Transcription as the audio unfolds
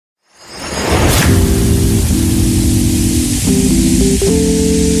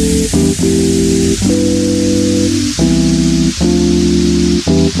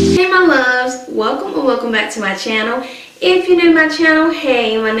welcome back to my channel. If you're new to my channel,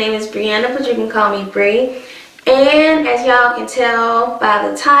 hey, my name is Brianna, but you can call me Bree. And as y'all can tell by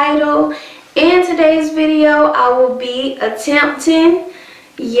the title, in today's video I will be attempting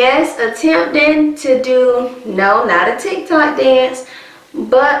to do, no, not a TikTok dance,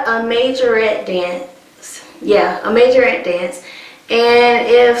 but a Majorette dance. Yeah, a Majorette dance. And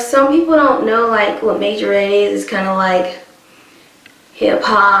if some people don't know like what Majorette is, it's kind of like hip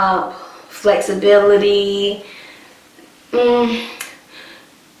hop, flexibility.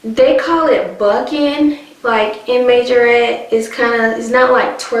 They call it bucking. Like in Majorette, it's not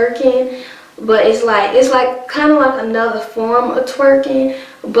like twerking, but it's like kind of like another form of twerking,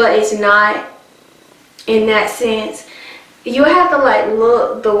 but it's not in that sense. You have to like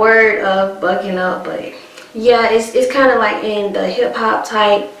look the word of bucking up, but yeah, it's kind of like in the hip hop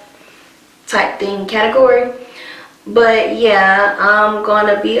type thing category. But yeah, I'm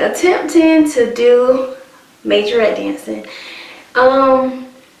gonna be attempting to do Majorette dancing.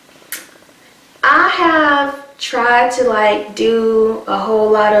 I have tried to like do a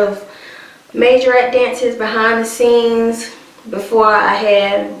whole lot of Majorette dances behind the scenes before I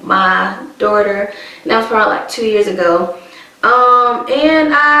had my daughter, and that was probably like 2 years ago.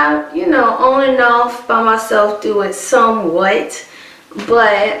 And I, you know, on and off by myself do it somewhat,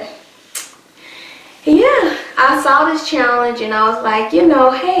 but yeah, I saw this challenge and I was like, you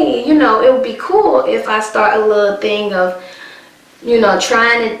know, hey, you know, it would be cool if I start a little thing of, you know,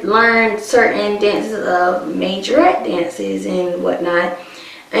 trying to learn certain dances of Majorette dances and whatnot.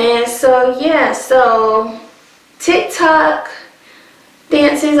 And so yeah, so TikTok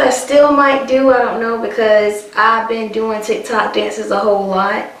dances I still might do, I don't know, because I've been doing TikTok dances a whole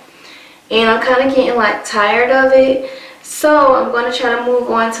lot and I'm kind of getting like tired of it. So I'm going to try to move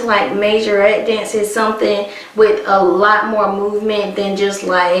on to like Majorette dances, something with a lot more movement than just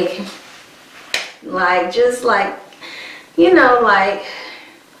like you know, like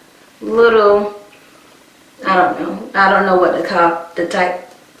little, I don't know what to call the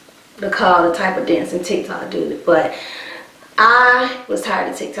type of dance in TikTok do, but I was tired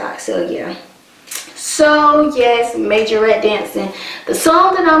of TikTok, so yeah. So yes, Majorette dancing. The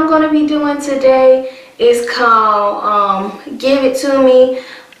song that I'm going to be doing today is called Give It To Me.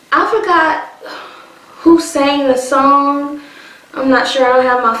 I forgot who sang the song. I'm not sure. I don't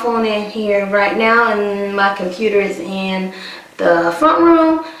have my phone in here right now, and my computer is in the front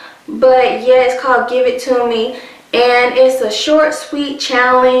room. But yeah, it's called Give It To Me, and it's a short, sweet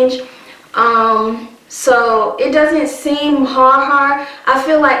challenge. So it doesn't seem hard. I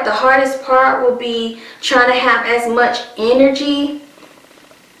feel like the hardest part will be trying to have as much energy,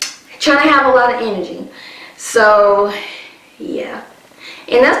 trying to have a lot of energy. So yeah,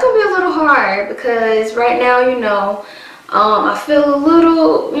 and that's gonna be a little hard because right now, you know, I feel a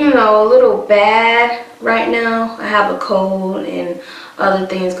little bad right now. I have a cold and other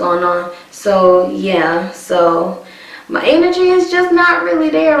things going on. So yeah, so my energy is just not really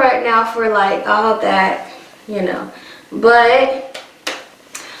there right now for like all that, you know. But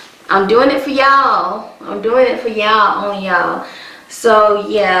I'm doing it for y'all. I'm doing it for y'all, only y'all. So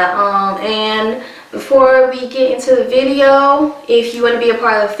yeah, and before we get into the video, if you want to be a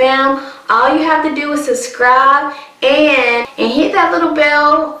part of the fam, all you have to do is subscribe and hit that little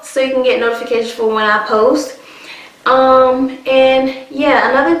bell so you can get notifications for when I post. And yeah,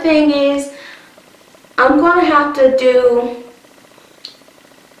 another thing is I'm gonna have to do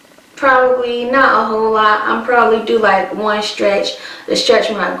probably not a whole lot. I'm probably do like one stretch to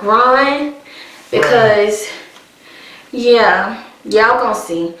stretch my groin because yeah, y'all gonna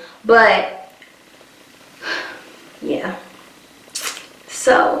see. But yeah,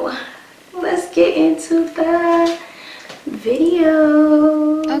 so let's get into the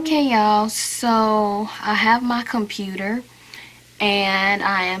video. Okay y'all, so I have my computer and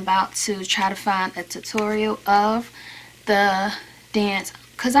I am about to try to find a tutorial of the dance,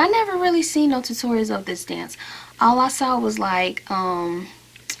 because I never really seen no tutorials of this dance. All I saw was like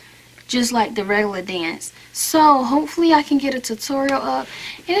just like the regular dance. So hopefully I can get a tutorial up,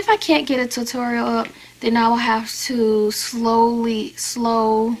 and if I can't get a tutorial up, then I will have to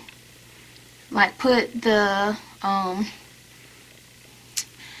like put the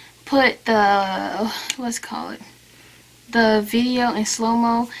the video in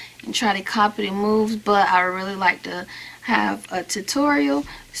slow-mo and try to copy the moves. But I really like to have a tutorial,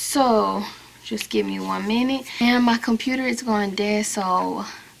 so just give me 1 minute. And my computer is going dead, so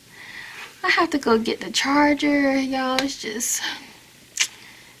I have to go get the charger, y'all. It's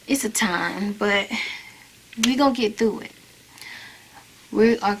a time, but we gonna get through it.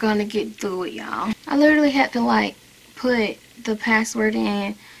 We are gonna get through it, y'all. I literally had to like put the password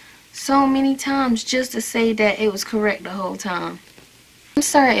in so many times just to say that it was correct the whole time. I'm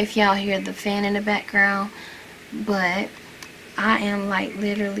sorry if y'all hear the fan in the background, but I am like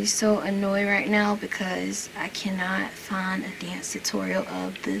literally so annoyed right now because I cannot find a dance tutorial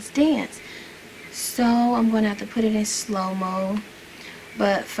of this dance. So I'm going to have to put it in slow-mo.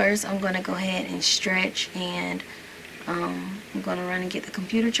 But first I'm going to go ahead and stretch, and I'm going to run and get the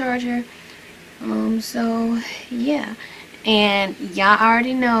computer charger. So yeah. And y'all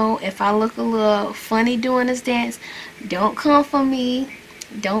already know if I look a little funny doing this dance, don't come for me.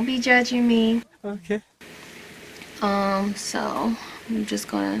 Don't be judging me. Okay. So I'm just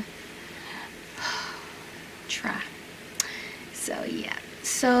gonna try. So yeah.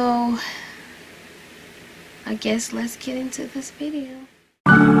 So I guess let's get into this video.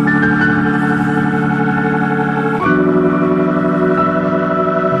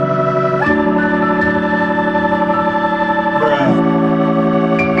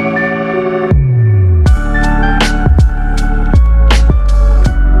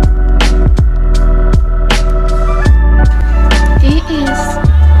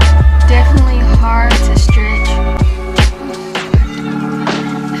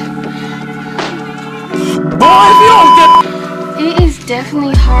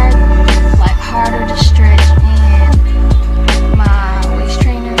 Definitely hard, like harder to stretch in my waist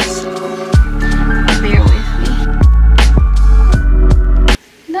trainers, so bear with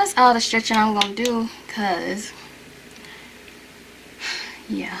me. That's all the stretching I'm gonna do, cause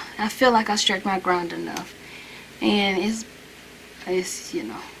yeah, I feel like I stretched my ground enough, and it's you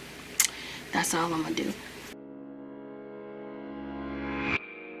know, that's all I'm gonna do.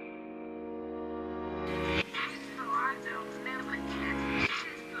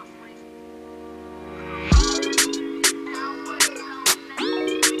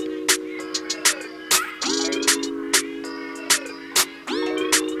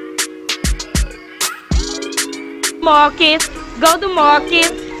 Market, go to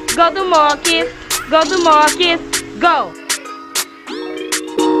market, go to market, go to market, go.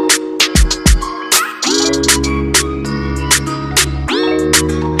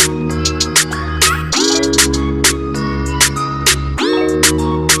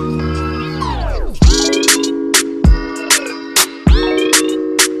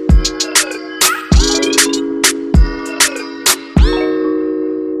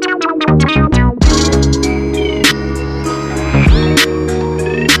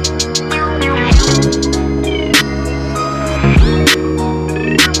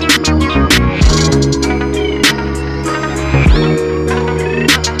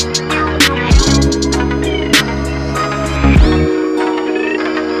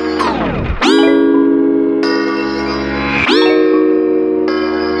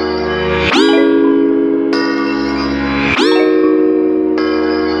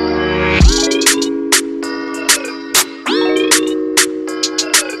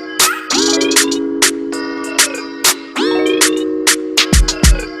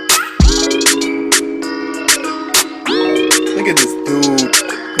 Look at this dude.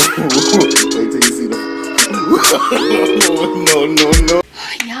 Wait till you see the. No.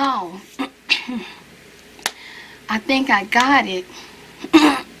 Y'all, I think I got it.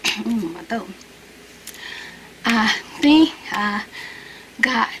 My throat. I think I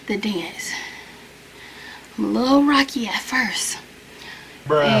got the dance. I'm a little rocky at first.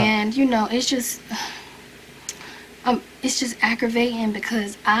 Bruh. And you know, it's just aggravating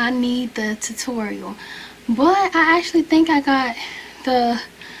because I need the tutorial. But I actually think I got the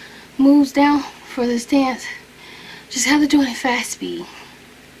moves down for this dance. Just have to do it in fast speed.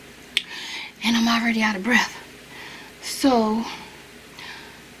 And I'm already out of breath. So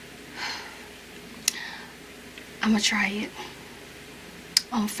I'm gonna try it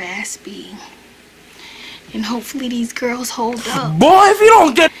on fast speed. And hopefully these girls hold up. Boy, if you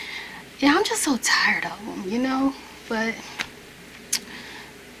don't get... Yeah, I'm just so tired of them, you know? But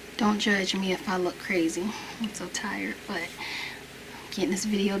don't judge me if I look crazy. I'm so tired, but I'm getting this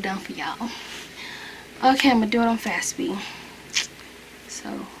video done for y'all. Okay, I'm gonna do it on fast speed. So,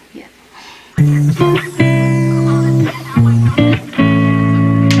 yeah.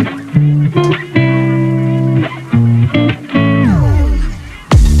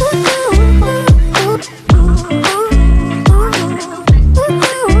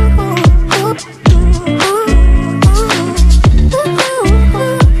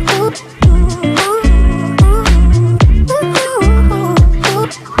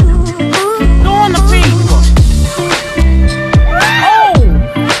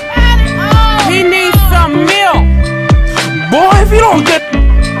 He needs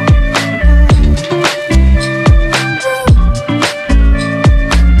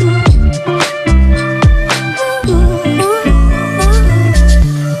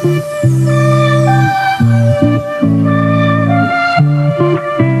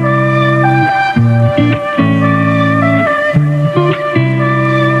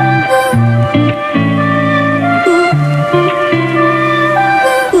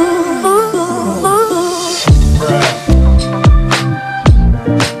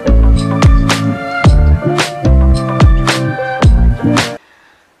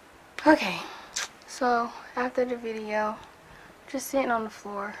sitting on the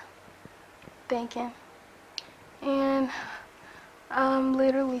floor thinking, and I'm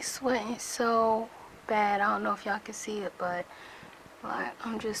literally sweating so bad. I don't know if y'all can see it, but like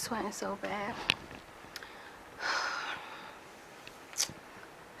I'm just sweating so bad.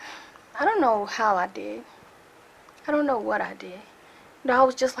 I don't know how I did. I don't know what I did. I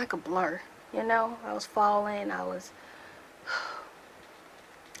was just like a blur, you know? I was falling, there's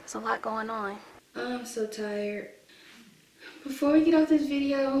a lot going on. I'm so tired. Before we get off this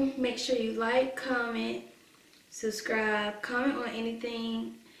video, make sure you like, comment, subscribe, comment on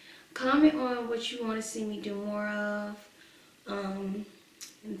anything. Comment on what you want to see me do more of, and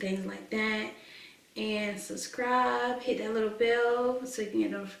things like that. And subscribe, hit that little bell so you can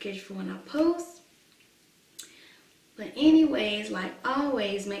get notification for when I post. But anyways, like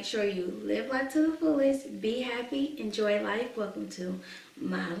always, make sure you live life to the fullest, be happy, enjoy life. Welcome to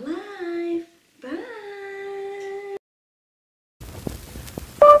my life. Bye.